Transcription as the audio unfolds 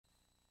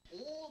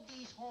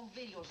home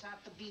videos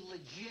have to be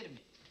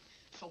legitimate.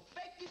 So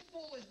fake this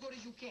fool as good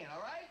as you can,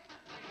 all right?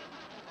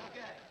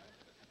 Okay.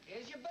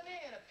 Here's your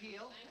banana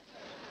peel.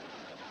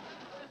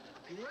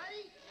 You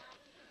ready?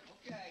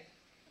 Okay.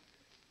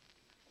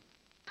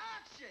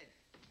 Action!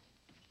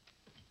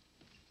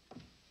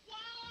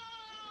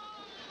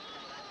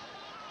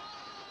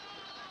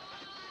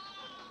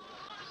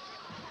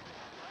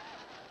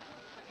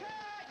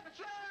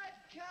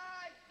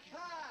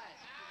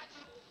 Cut!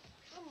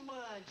 Come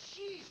on,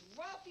 jeez,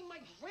 Ralphie,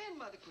 my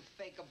grandmother could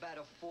fake a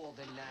better fall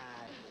than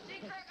that. See,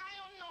 Kirk, I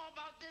don't know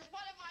about this.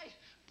 What if I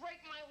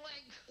break my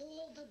leg?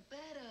 All the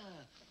better.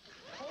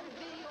 Home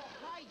video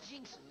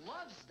hijinks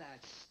loves that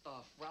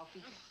stuff,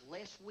 Ralphie.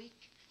 Last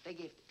week, they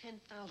gave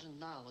 $10,000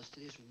 to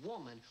this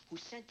woman who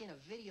sent in a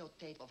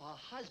videotape of her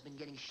husband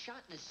getting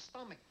shot in the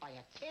stomach by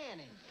a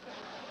cannon.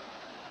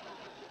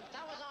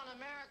 That was on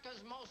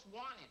America's Most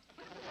Wanted.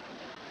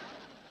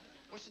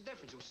 What's the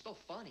difference? It was still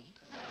funny.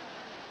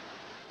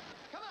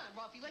 Come on,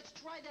 Ralphie, let's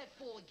try that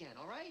fall again,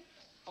 all right?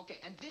 Okay,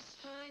 and this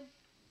time,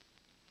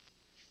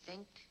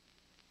 think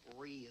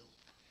real.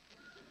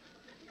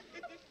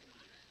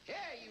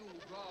 Here you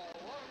go,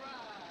 all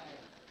right.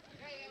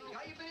 Hey, you.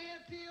 Got your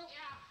banana peel?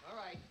 Yeah. All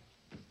right.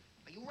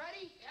 Are you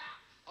ready?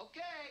 Yeah.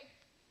 Okay.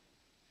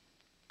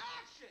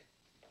 Action!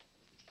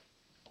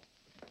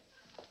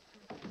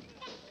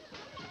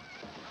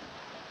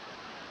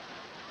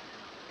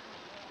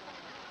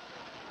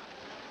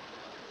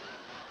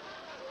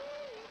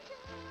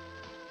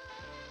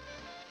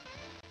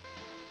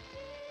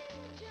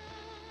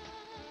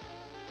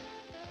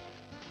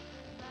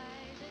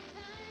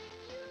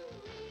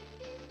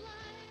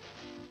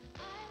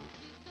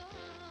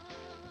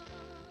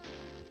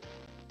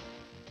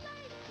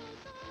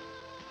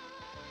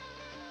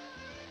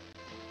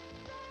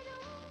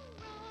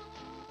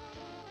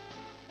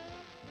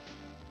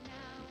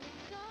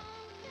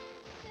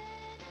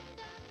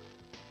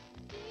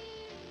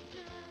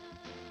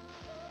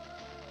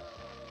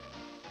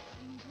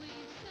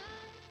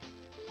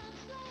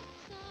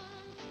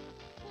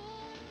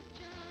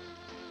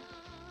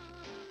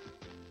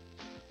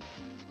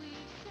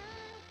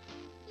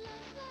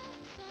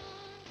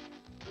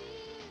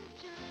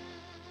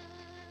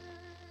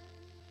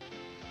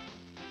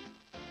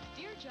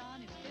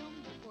 John is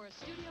filmed before a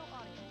studio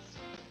audience.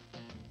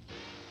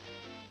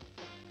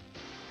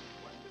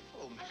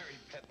 Wonderful, Mary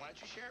Beth. Why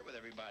don't you share it with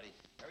everybody?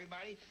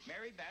 Everybody,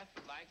 Mary Beth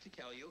would like to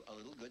tell you a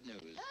little good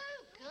news. Oh,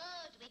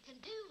 good. We can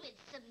do with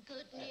some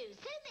good news.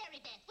 So,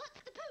 Mary Beth,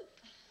 what's the poop?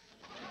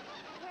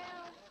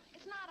 Well,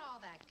 it's not all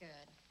that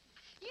good.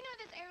 You know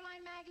this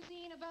airline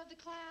magazine, Above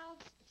the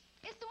Clouds?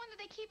 It's the one that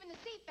they keep in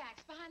the seat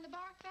backs behind the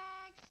barf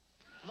bags.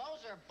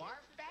 Those are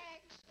barf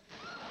bags?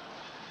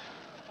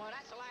 Well,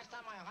 that's the last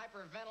time I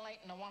hyperventilate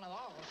into one of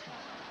those.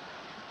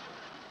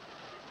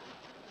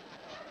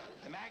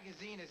 The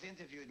magazine has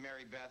interviewed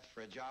Mary Beth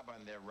for a job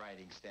on their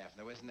writing staff.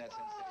 Now, isn't that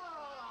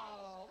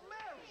sensational? Oh,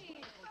 Mary!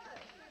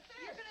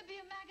 You're going to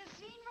be a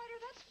magazine writer?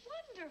 That's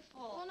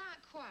wonderful. Well, not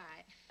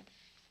quite.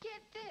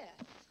 Get this.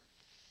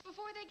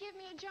 Before they give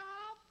me a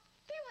job,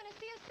 they want to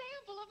see a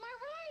sample of my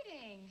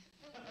writing.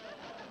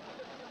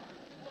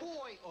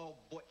 Boy, oh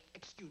boy.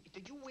 Excuse me,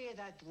 did you wear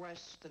that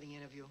dress to the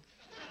interview?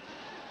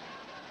 Uh-huh.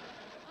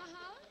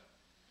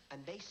 And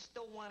they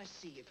still want to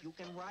see if you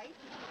can write?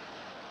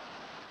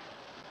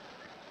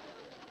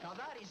 Now,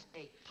 that is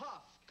a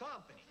tough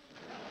company.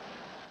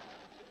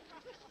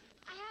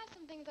 I have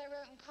some things I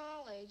wrote in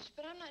college,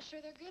 but I'm not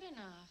sure they're good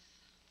enough.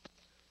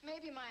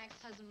 Maybe my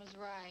ex-husband was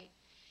right.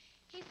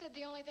 He said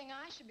the only thing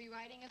I should be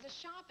writing is a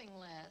shopping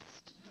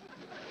list.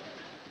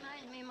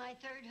 Reminds me of my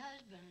third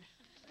husband.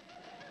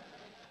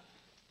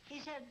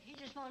 He said he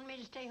just wanted me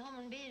to stay home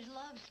and be his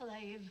love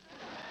slave.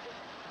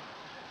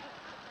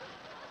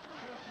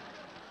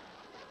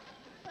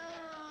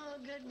 Oh,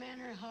 good men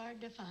are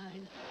hard to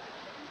find.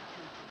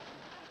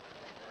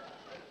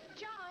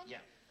 John?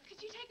 Yeah.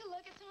 Could you take a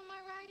look at some of my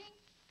writing?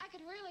 I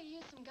could really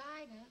use some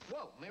guidance.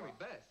 Whoa, Mary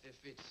Beth, if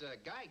it's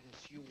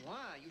guidance you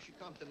want, you should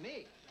come to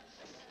me.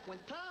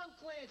 When Tom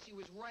Clancy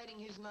was writing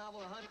his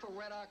novel, The Hunt for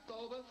Red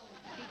October,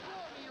 he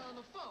called me on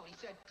the phone. He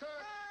said,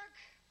 Kirk...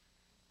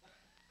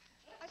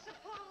 I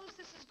suppose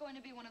this is going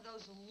to be one of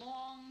those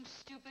long,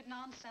 stupid,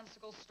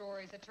 nonsensical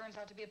stories that turns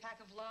out to be a pack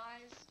of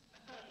lies.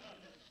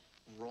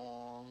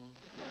 Wrong.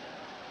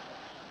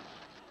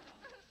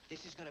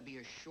 This is going to be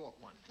a short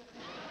one. All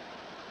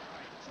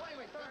right. So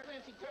anyway, Tom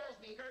Clancy calls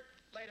me. Kirk,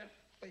 later,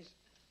 please.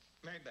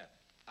 Mary Beth,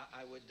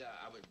 I would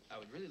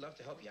really love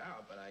to help you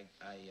out, but I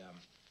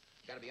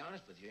got to be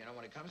honest with you. You know,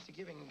 when it comes to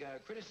giving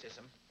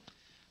criticism,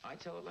 I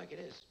tell it like it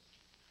is.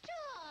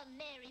 Sure,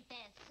 Mary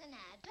Beth's an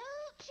adult.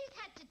 She's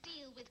had to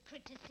deal with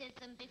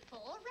criticism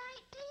before,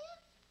 right, dear?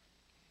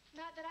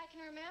 Not that I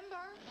can remember.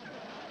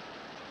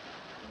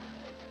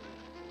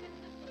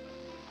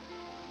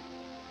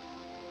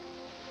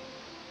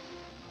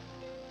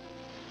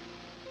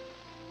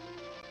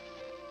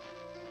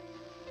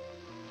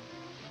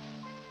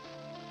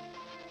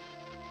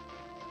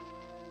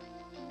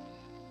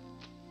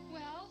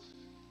 Well.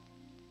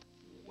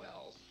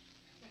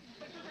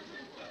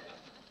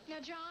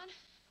 Now, John,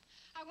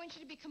 I want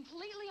you to be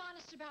completely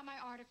honest about my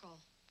article.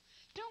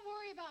 Don't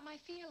worry about my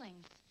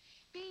feelings.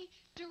 Be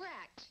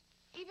direct,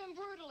 even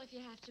brutal if you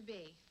have to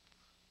be.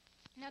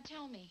 Now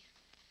tell me,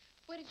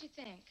 what did you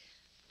think?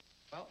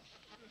 Well,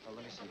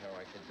 let me see how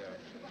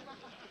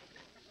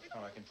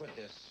I can put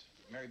this.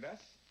 Mary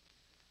Beth,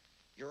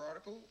 your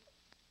article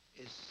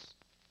is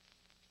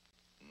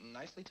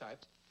nicely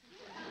typed.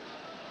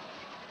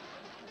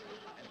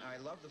 And I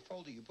love the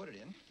folder you put it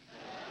in.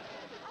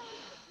 Oh,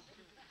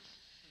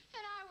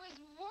 and I was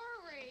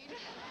worried.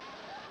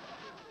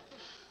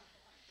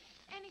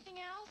 Anything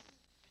else?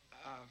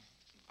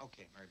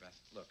 Okay, Mary Beth,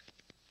 look.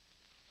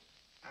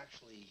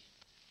 Actually,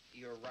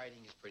 your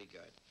writing is pretty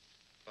good.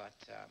 But,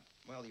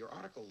 well, your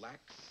article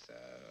lacks,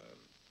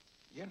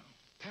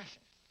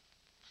 passion.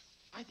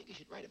 I think you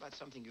should write about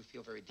something you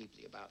feel very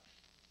deeply about.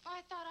 Oh,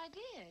 I thought I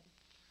did.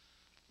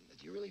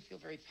 Do you really feel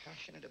very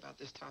passionate about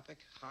this topic?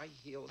 High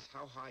heels,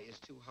 how high is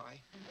too high?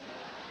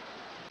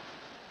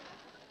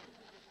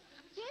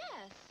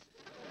 Yes.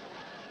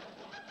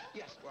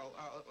 Yes, well,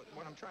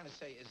 what I'm trying to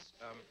say is,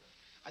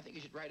 I think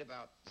you should write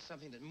about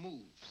something that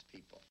moves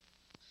people.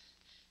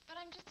 But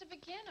I'm just a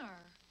beginner.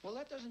 Well,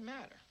 that doesn't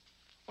matter.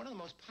 One of the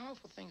most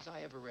powerful things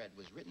I ever read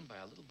was written by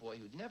a little boy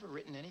who'd never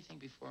written anything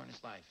before in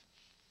his life.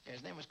 Yeah,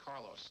 his name was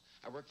Carlos.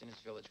 I worked in his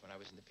village when I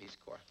was in the Peace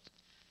Corps.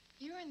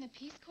 You were in the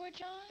Peace Corps,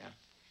 John? Yeah.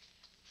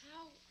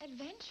 How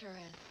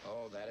adventurous.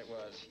 Oh, that it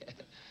was.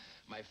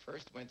 My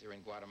first winter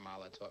in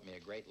Guatemala taught me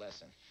a great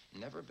lesson.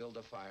 Never build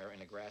a fire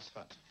in a grass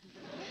hut.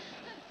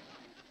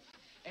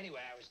 Anyway,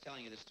 I was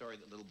telling you the story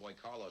that little boy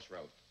Carlos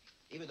wrote.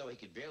 Even though he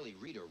could barely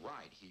read or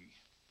write, he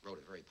wrote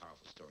a very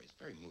powerful story. It's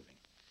very moving.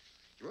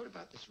 He wrote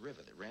about this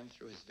river that ran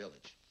through his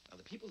village. Now,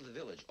 the people of the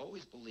village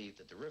always believed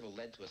that the river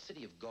led to a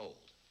city of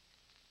gold.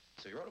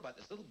 So he wrote about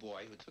this little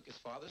boy who took his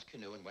father's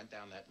canoe and went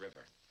down that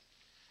river.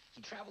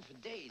 He traveled for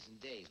days and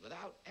days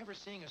without ever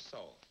seeing a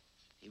soul.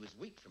 He was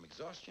weak from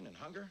exhaustion and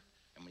hunger,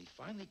 and when he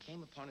finally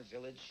came upon a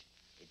village,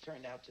 it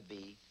turned out to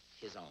be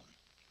his own.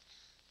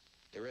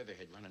 The river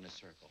had run in a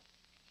circle,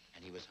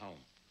 and he was home.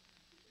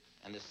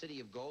 And the city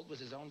of gold was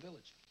his own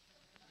village.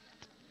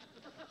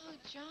 Oh,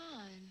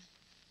 John,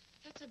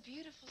 that's a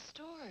beautiful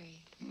story.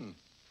 Hmm.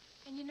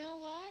 And you know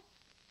what?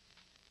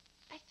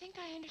 I think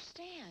I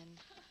understand.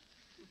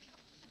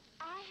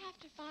 I have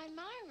to find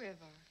my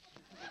river.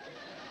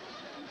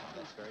 Oh,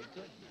 that's very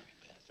good, Mary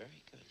Beth.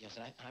 Very good. Yes,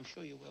 and I'm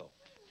sure you will.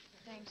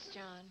 Thanks,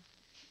 John.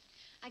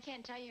 I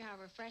can't tell you how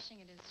refreshing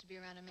it is to be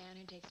around a man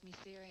who takes me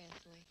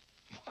seriously.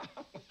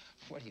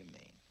 What do you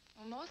mean?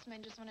 Well, most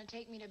men just want to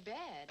take me to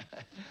bed.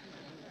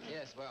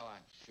 Yes, well,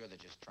 I'm sure they're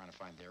just trying to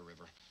find their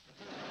river.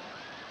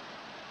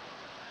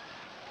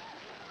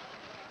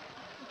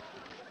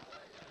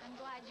 I'm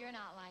glad you're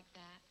not like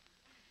that.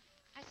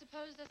 I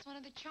suppose that's one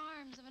of the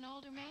charms of an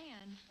older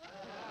man.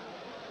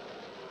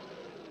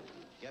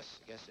 Yes,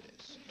 it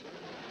is.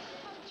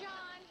 Oh,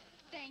 John,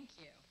 thank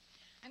you.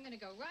 I'm going to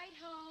go right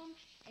home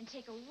and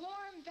take a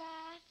warm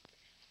bath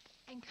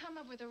and come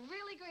up with a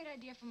really great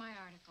idea for my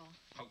article.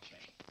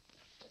 Okay.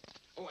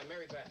 Oh, and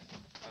Mary Beth,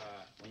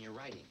 when you're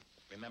writing,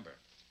 remember,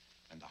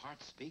 when the heart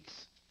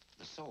speaks,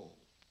 the soul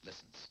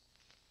listens.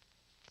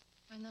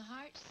 When the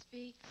heart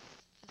speaks,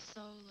 the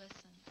soul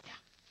listens. Yeah.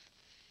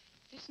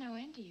 There's no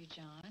end to you,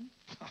 John.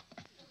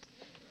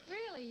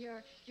 Really,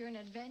 you're an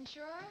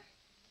adventurer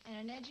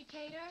and an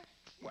educator.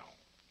 Well.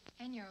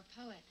 And you're a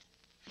poet.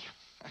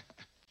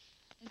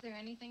 Is there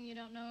anything you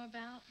don't know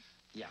about?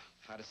 Yeah,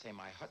 how to say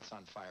my hut's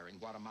on fire in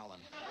Guatemalan.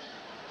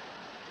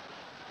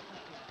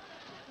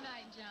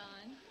 Night,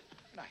 John.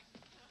 Night.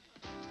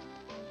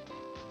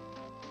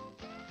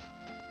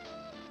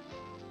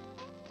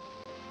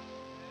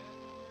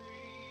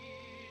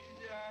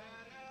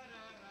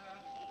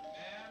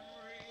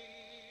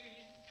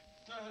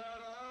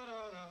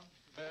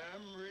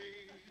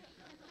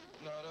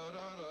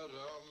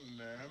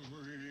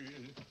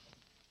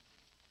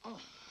 Oh,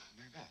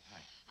 Mary Beth,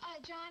 hi.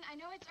 John, I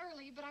know it's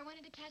early, but I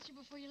wanted to catch you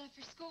before you left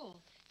for school.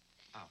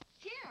 Oh.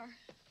 Here.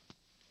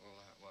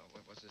 Well,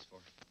 what's this for?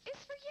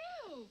 It's for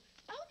you.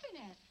 Open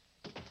it.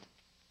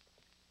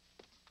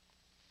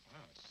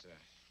 Wow, it's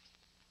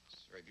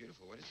very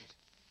beautiful. What is it?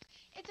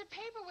 It's a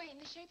paperweight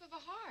in the shape of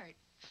a heart.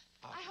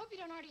 Oh. I hope you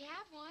don't already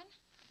have one.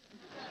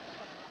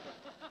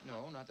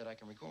 No, not that I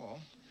can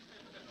recall.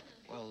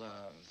 Well,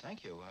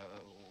 thank you.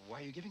 Why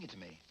are you giving it to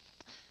me?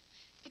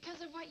 Because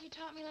of what you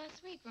taught me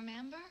last week,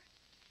 remember?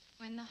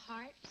 When the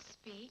heart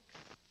speaks,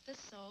 the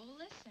soul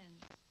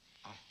listens.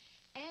 Oh.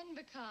 And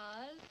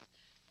because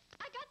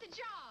I got the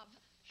job.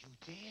 You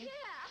did?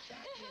 Yeah.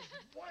 That is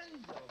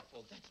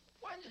wonderful. That's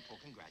wonderful.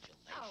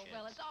 Congratulations. Oh,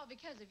 well, it's all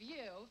because of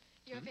you.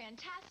 You're a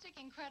fantastic,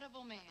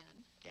 incredible man.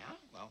 Yeah?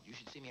 Well, you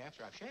should see me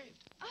after I've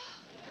shaved. Oh,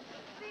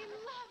 they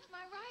loved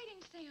my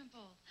writing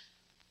sample.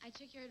 I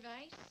took your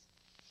advice,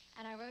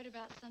 and I wrote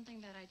about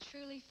something that I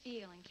truly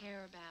feel and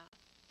care about.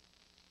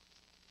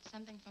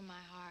 Something from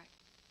my heart.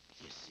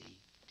 You see?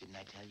 Didn't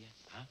I tell you?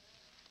 Huh?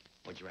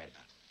 What'd you write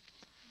about?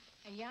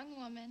 A young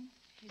woman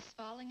who's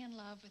falling in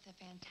love with a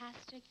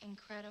fantastic,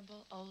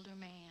 incredible older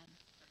man.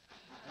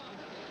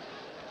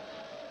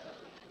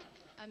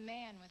 A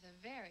man with a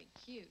very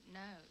cute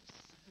nose.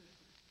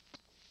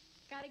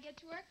 Gotta get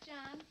to work,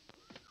 John.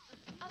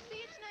 I'll see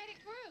you tonight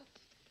at group.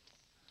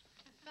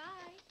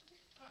 Bye.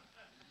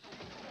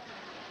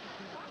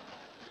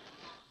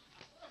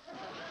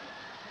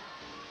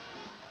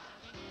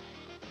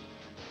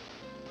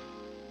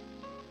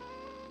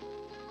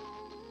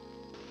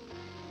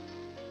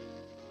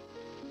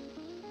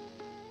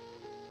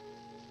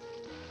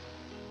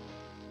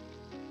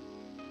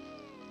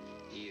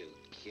 You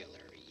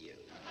killer, you.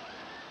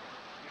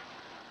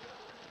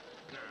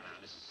 No,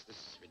 this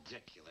is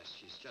ridiculous.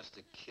 She's just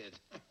a kid.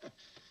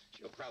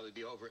 She'll probably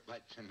be over it by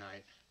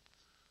tonight.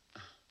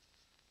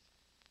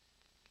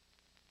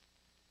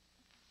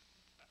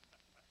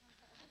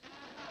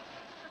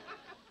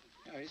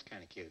 Oh, he's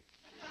kind of cute.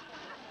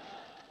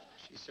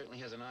 She certainly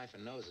has an eye for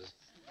noses.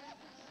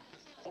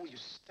 Oh, you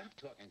stop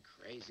talking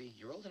crazy.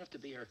 You're old enough to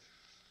be her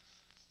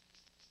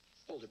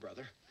older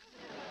brother.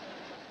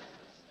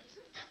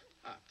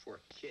 Ah, poor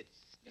kid.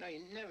 You know,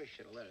 you never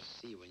should have let her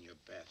see you in your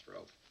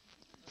bathrobe.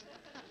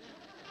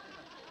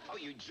 Oh,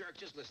 you jerk,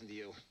 just listen to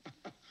you.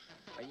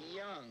 A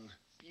young,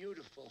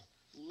 beautiful,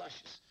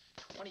 luscious,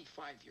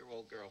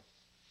 25-year-old girl.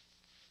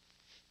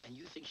 And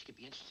you think she could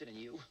be interested in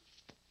you?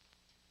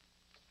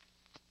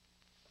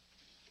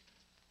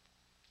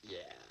 Yeah.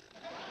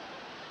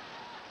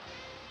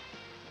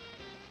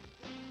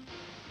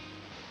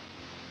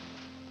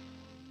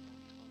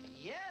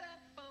 Yeah,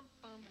 bum,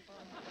 bum,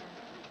 bum, bum.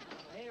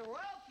 Hey,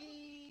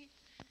 Ralphie.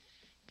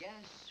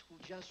 Guess who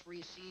just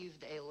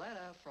received a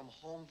letter from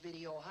Home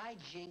Video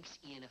Hijinks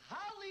in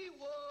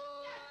Hollywood?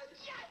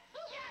 Yes!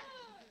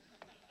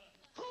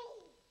 Who?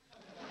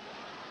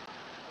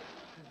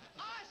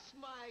 Us,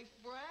 my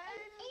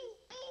friend.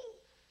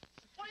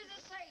 What does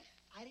it say?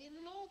 I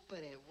didn't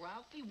open it,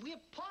 Ralphie.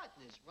 We're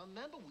partners.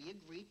 Remember, we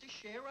agreed to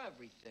share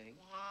everything.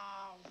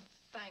 Wow.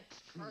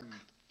 Thanks, Kirk.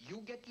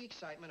 You get the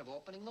excitement of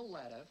opening the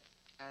letter,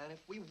 and if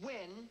we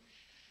win,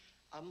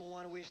 I'm the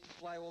one who has to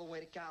fly all the way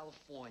to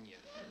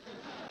California.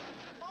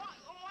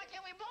 Why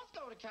can't we both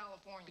go to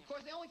California?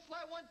 Because they only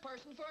fly one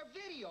person for a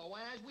video,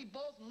 and as we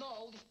both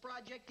know, this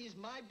project is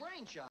my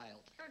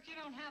brainchild. Kirk, you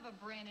don't have a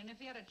brain, and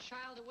if you had a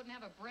child, it wouldn't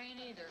have a brain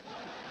either.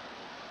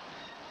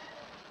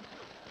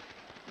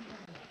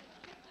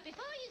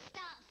 Before you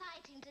start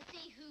fighting to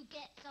see who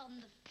gets on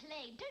the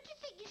plane, don't you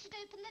think you should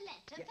open the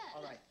letter first?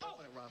 All right,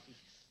 open it, Ralphie.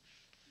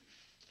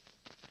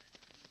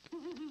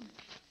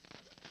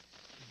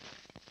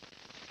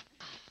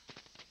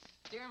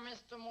 Dear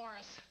Mr.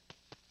 Morris,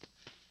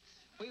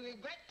 we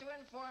regret to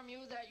inform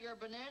you that your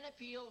banana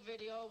peel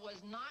video was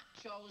not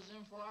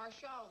chosen for our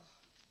show.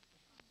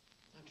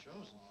 Not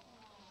chosen.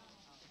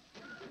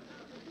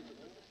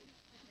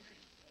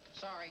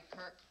 Sorry,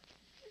 Kirk.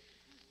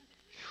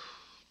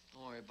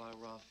 Don't worry about it,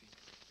 Ralphie.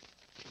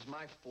 It's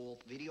my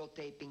fault.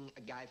 Videotaping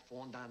a guy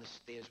falling down the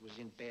stairs was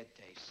in bad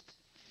taste.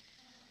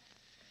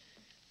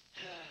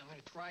 I'm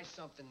gonna try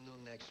something new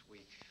next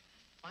week.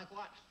 Like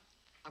what?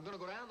 I'm gonna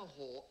go down the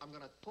hall. I'm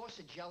gonna toss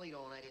a jelly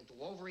donut into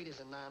Overeaters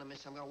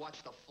Anonymous. I'm gonna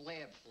watch the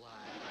flab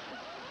fly.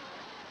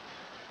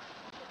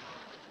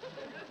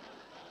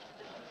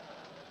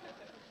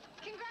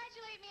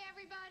 Congratulate me,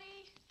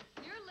 everybody.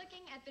 You're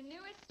looking at the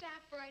newest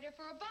staff writer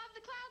for Above the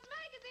Clouds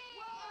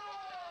magazine.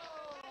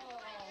 Whoa!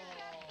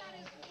 That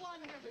is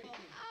wonderful.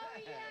 Oh,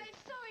 yeah,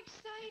 it's so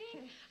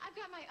exciting. I've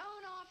got my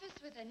own office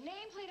with a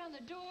nameplate on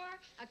the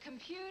door, a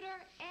computer,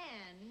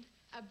 and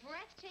a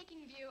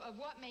breathtaking view of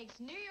what makes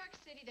New York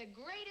City the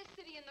greatest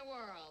city in the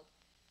world.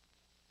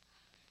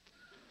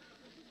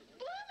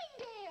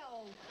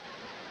 Bloomingdale!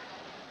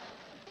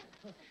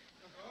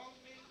 Call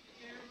me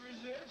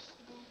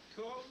irresistible,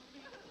 call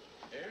me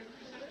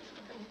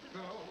irresistible,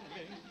 call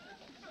me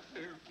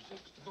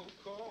irresistible,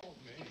 call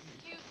me.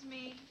 Excuse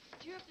me.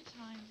 Do you have the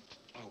time?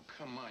 Oh,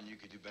 come on, you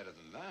could do better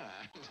than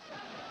that.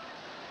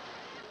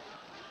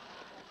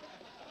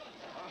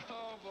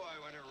 Oh, boy,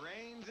 when it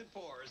rains, it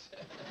pours.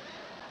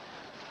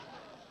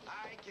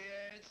 Hi,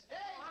 kids. Hey,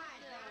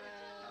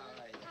 All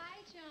right.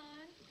 Hi,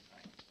 John.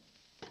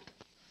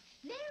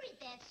 Mary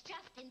Beth's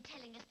just been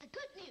telling us the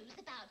good news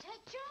about her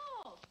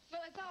job.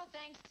 Well, it's all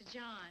thanks to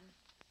John.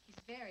 He's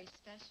very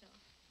special.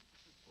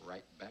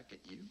 Right back at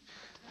you.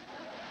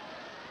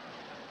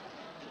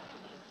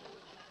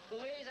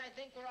 Louise, I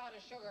think we're out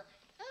of sugar.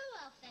 Oh,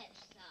 I'll fetch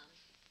some.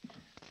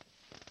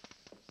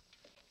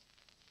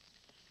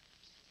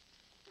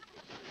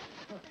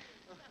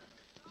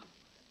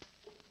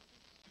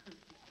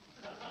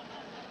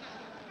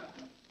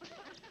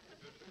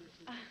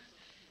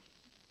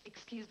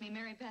 Excuse me,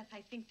 Mary Beth,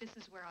 I think this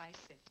is where I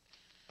sit.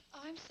 Oh,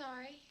 I'm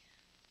sorry.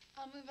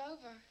 I'll move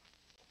over.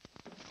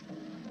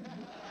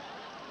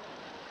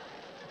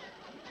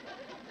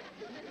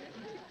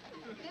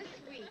 This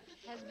week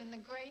has been the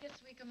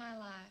greatest week of my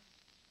life.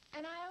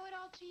 And I owe it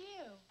all to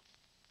you,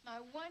 my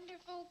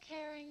wonderful,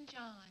 caring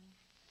John.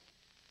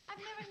 I've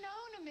never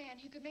known a man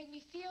who could make me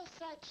feel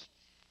such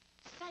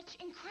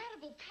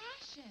incredible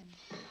passion.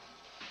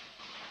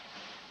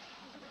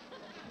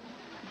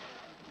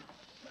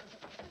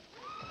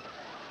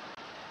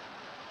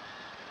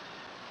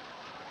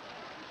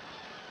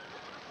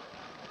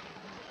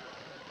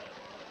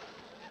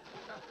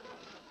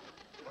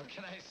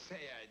 can I say?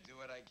 I do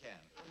what I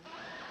can.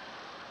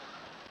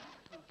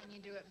 And you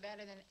do it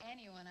better than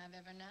anyone I've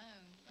ever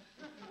known.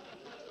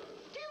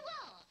 Do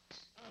what?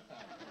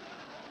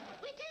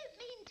 We don't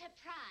mean to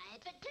pry,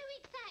 but do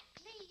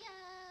exactly,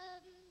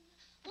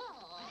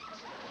 what?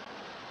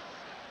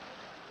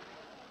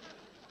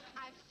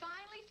 I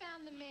finally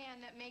found the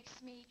man that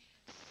makes me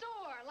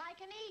soar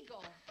like an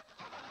eagle.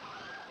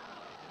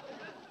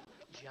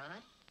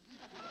 John?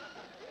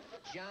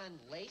 John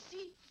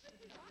Lacey?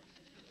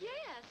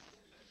 Yes,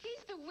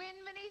 he's the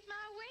wind beneath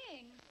my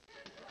wings.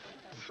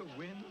 The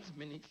wind's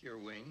beneath your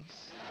wings.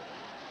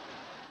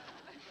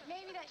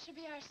 Maybe that should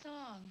be our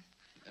song.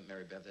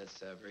 Mary Beth,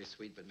 that's very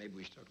sweet, but maybe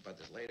we should talk about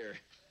this later.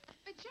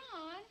 But,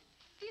 John,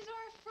 these are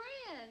our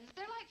friends.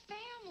 They're like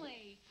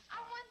family.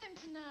 I want them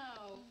to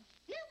know.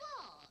 Know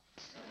what?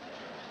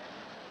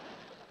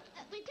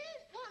 We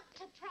don't want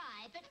to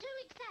pry, but do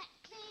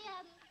exactly,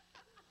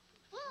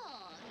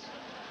 what?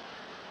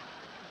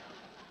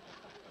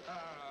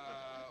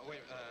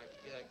 Wait,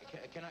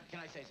 can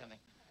I say something?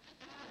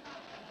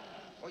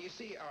 Well, you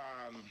see,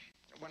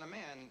 when a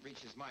man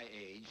reaches my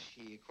age,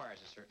 he acquires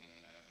a certain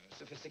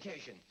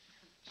sophistication,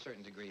 a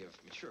certain degree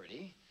of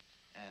maturity,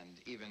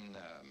 and even,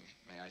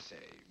 may I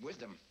say,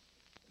 wisdom.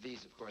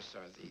 These, of course,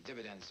 are the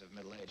dividends of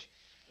middle age.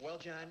 Well,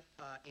 John,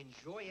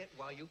 enjoy it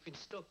while you can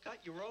still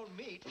cut your own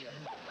meat. Yeah.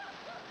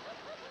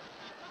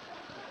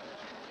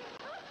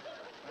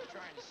 What I'm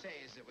trying to say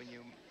is that when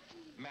you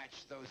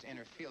match those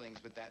inner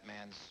feelings with that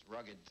man's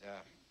rugged,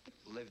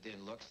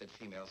 lived-in looks that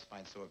females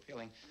find so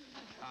appealing,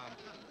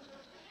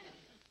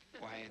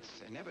 why,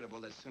 it's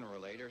inevitable that sooner or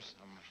later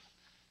some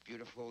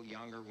beautiful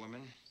younger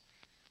woman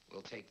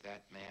will take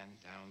that man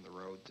down the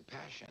road to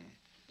passion.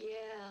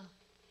 Yeah,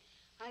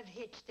 I've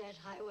hitched that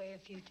highway a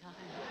few times.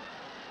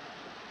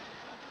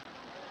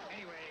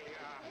 Anyway,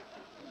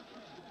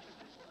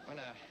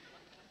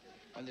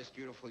 when this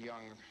beautiful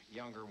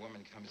younger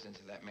woman comes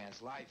into that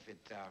man's life,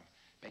 it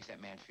makes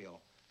that man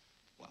feel,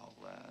 well,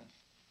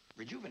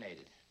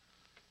 rejuvenated.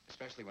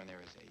 Especially when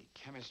there is a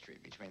chemistry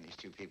between these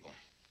two people.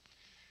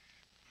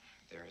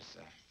 There is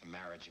a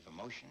marriage of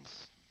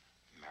emotions,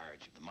 a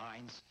marriage of the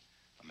minds,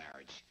 a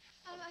marriage.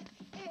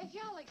 If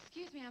y'all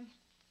excuse me, I'm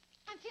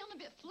feeling a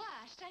bit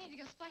flushed. I need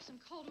to go splash some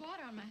cold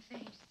water on my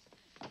face.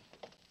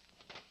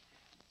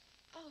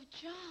 Oh,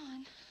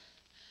 John,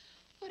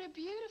 what a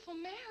beautiful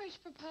marriage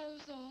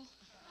proposal.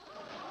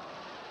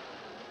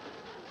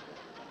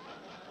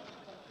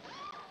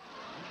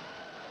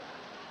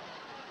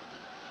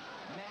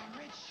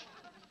 Marriage?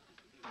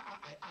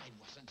 I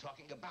wasn't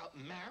talking about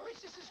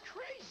marriage. This is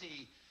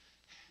crazy.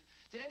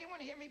 Did anyone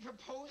hear me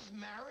propose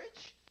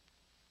marriage?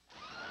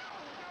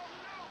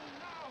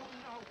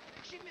 No.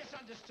 She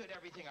misunderstood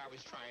everything I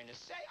was trying to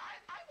say.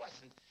 I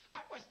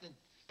wasn't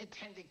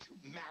intending to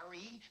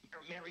marry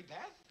Mary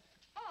Beth.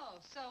 Oh,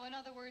 so in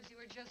other words, you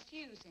were just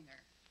using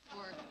her.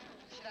 Or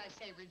should I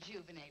say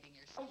rejuvenating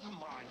yourself? Oh,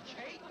 come on,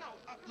 Kate. No,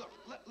 look,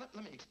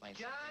 let me explain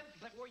John,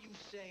 something. before you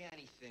say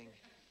anything,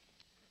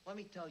 let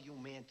me tell you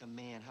man to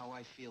man how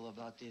I feel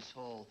about this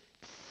whole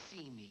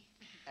see-me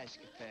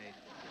escapade.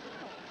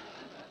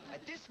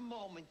 At this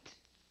moment,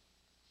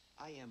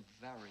 I am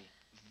very,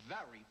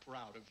 very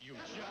proud of you,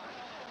 John.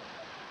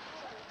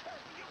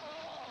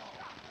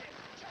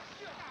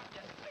 Stop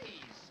this,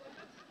 please.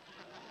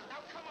 Now,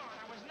 come on,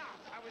 I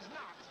was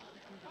not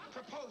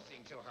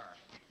proposing to her.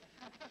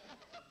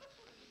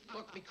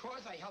 Look,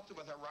 because I helped her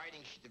with her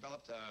writing, she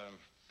developed a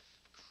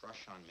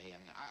crush on me,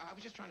 and I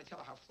was just trying to tell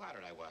her how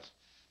flattered I was.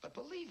 But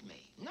believe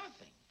me,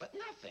 nothing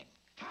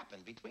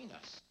happened between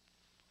us.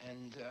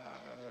 And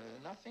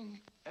nothing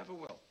ever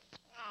will.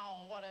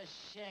 Oh, what a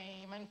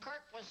shame. And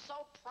Kirk was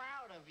so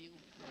proud of you.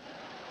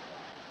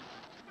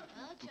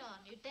 Well,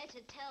 John, you'd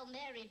better tell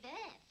Mary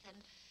Beth and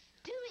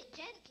do it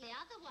gently.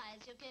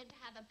 Otherwise, you're going to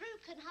have a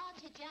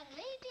broken-hearted young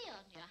lady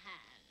on your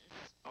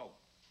hands. Oh,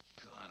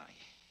 God, I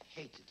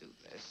hate to do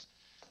this.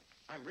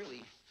 I'm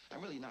really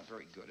not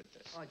very good at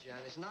this. Oh, John,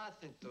 there's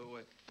nothing to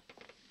it.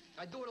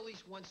 I do it at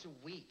least once a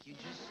week. You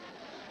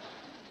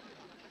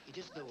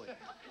just do it.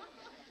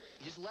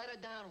 You just let her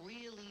down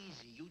real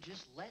easy. You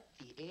just let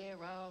the air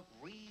out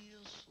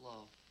real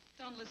slow.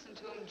 Don't listen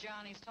to him,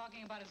 John. He's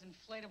talking about his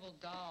inflatable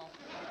doll.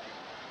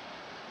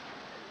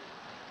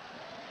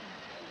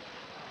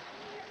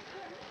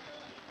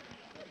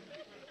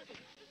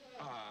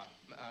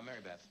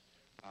 Mary Beth,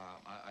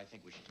 I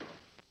think we should talk.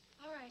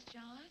 All right,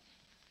 John.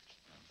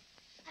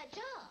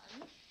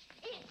 John,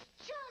 it's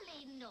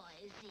jolly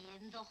noisy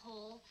in the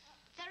hall.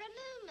 There are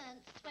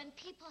moments when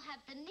people have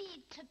the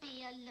need to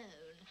be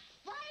alone.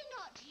 Why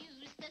not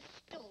use the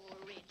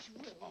storage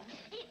room?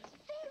 It's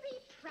very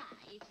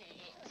private.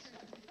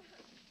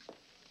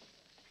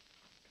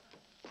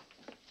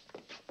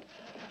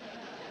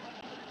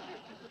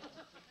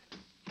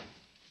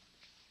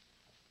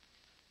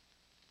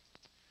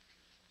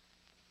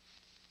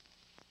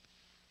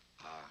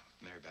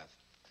 Mary Beth,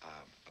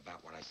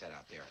 about what I said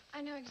out there.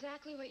 I know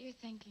exactly what you're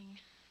thinking.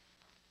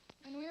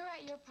 When we were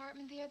at your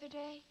apartment the other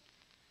day,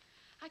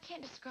 I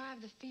can't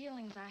describe the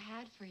feelings I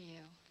had for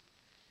you.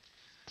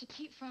 To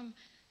keep from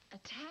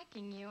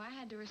attacking you, I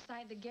had to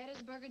recite the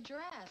Gettysburg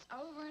Address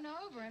over and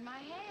over in my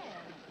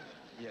head.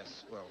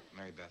 Yes, well,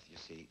 Mary Beth, you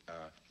see,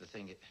 the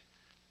thing...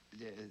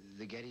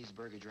 The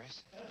Gettysburg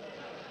Address?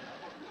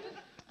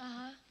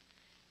 Uh-huh.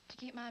 To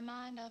keep my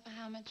mind off of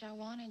how much I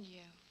wanted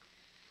you.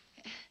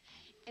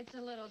 It's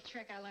a little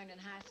trick I learned in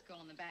high school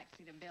in the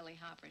backseat of Billy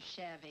Hopper's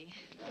Chevy.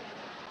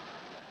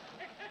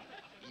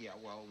 Yeah,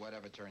 well,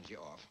 whatever turns you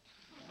off.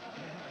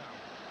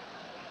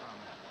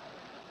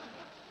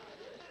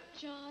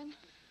 John,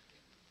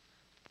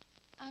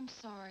 I'm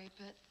sorry,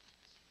 but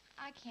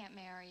I can't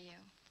marry you.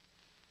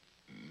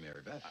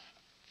 Mary Beth?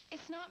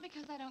 It's not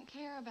because I don't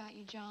care about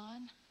you,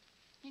 John.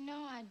 You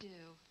know I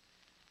do.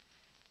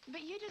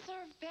 But you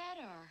deserve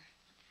better.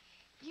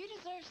 You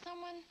deserve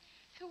someone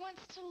who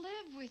wants to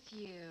live with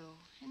you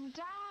and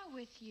die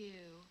with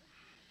you.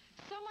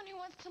 Someone who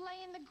wants to lay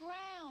in the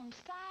ground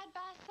side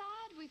by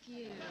side with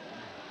you.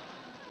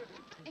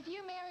 If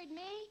you married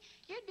me,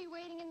 you'd be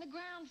waiting in the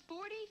ground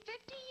 40,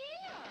 50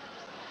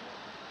 years.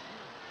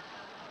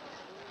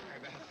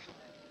 Mary Beth,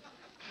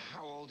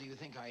 how old do you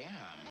think I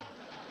am?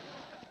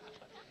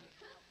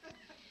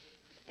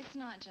 It's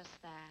not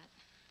just that.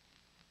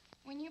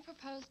 When you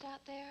proposed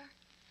out there,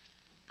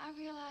 I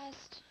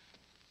realized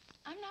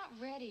I'm not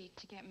ready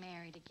to get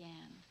married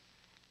again.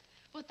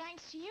 Well,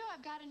 thanks to you,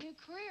 I've got a new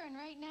career, and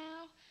right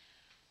now,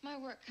 my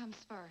work comes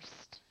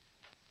first.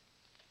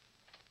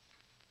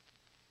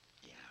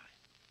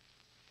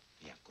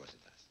 Yeah, of course it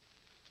does.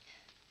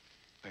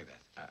 Mary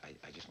Beth,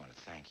 I just want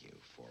to thank you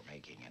for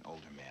making an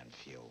older man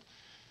feel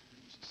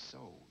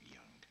so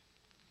young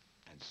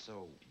and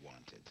so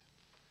wanted.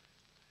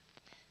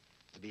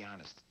 To be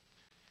honest,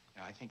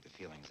 I think the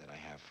feelings that I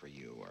have for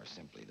you are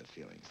simply the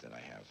feelings that I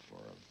have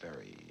for a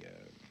very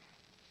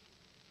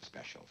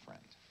special friend.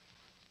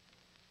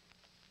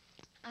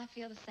 I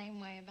feel the same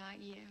way about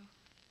you.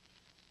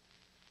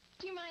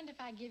 Do you mind if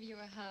I give you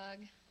a hug?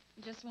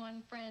 Just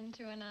one friend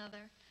to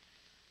another?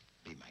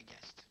 Be my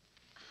guest.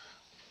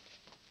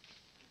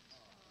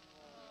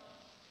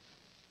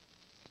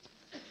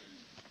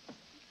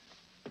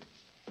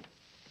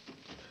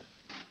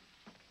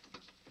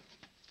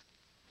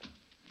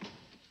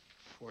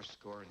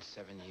 Fourscore and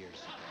 7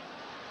 years.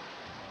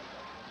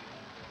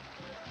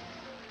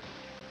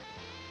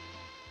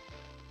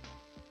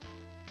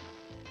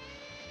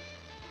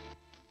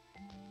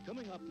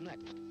 Coming up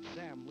next,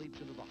 Sam leaps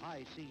into the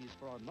high seas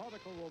for a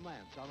nautical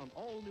romance on an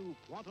all-new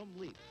Quantum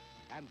Leap.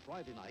 And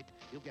Friday night,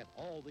 you'll get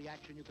all the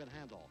action you can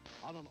handle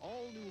on an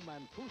all-new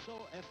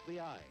Mancuso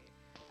FBI.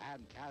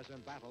 And Kaz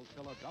and Battles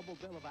fill a double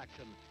bill of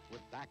action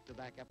with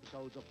back-to-back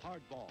episodes of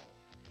Hardball.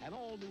 An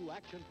all-new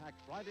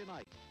action-packed Friday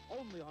night,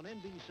 only on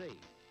NBC.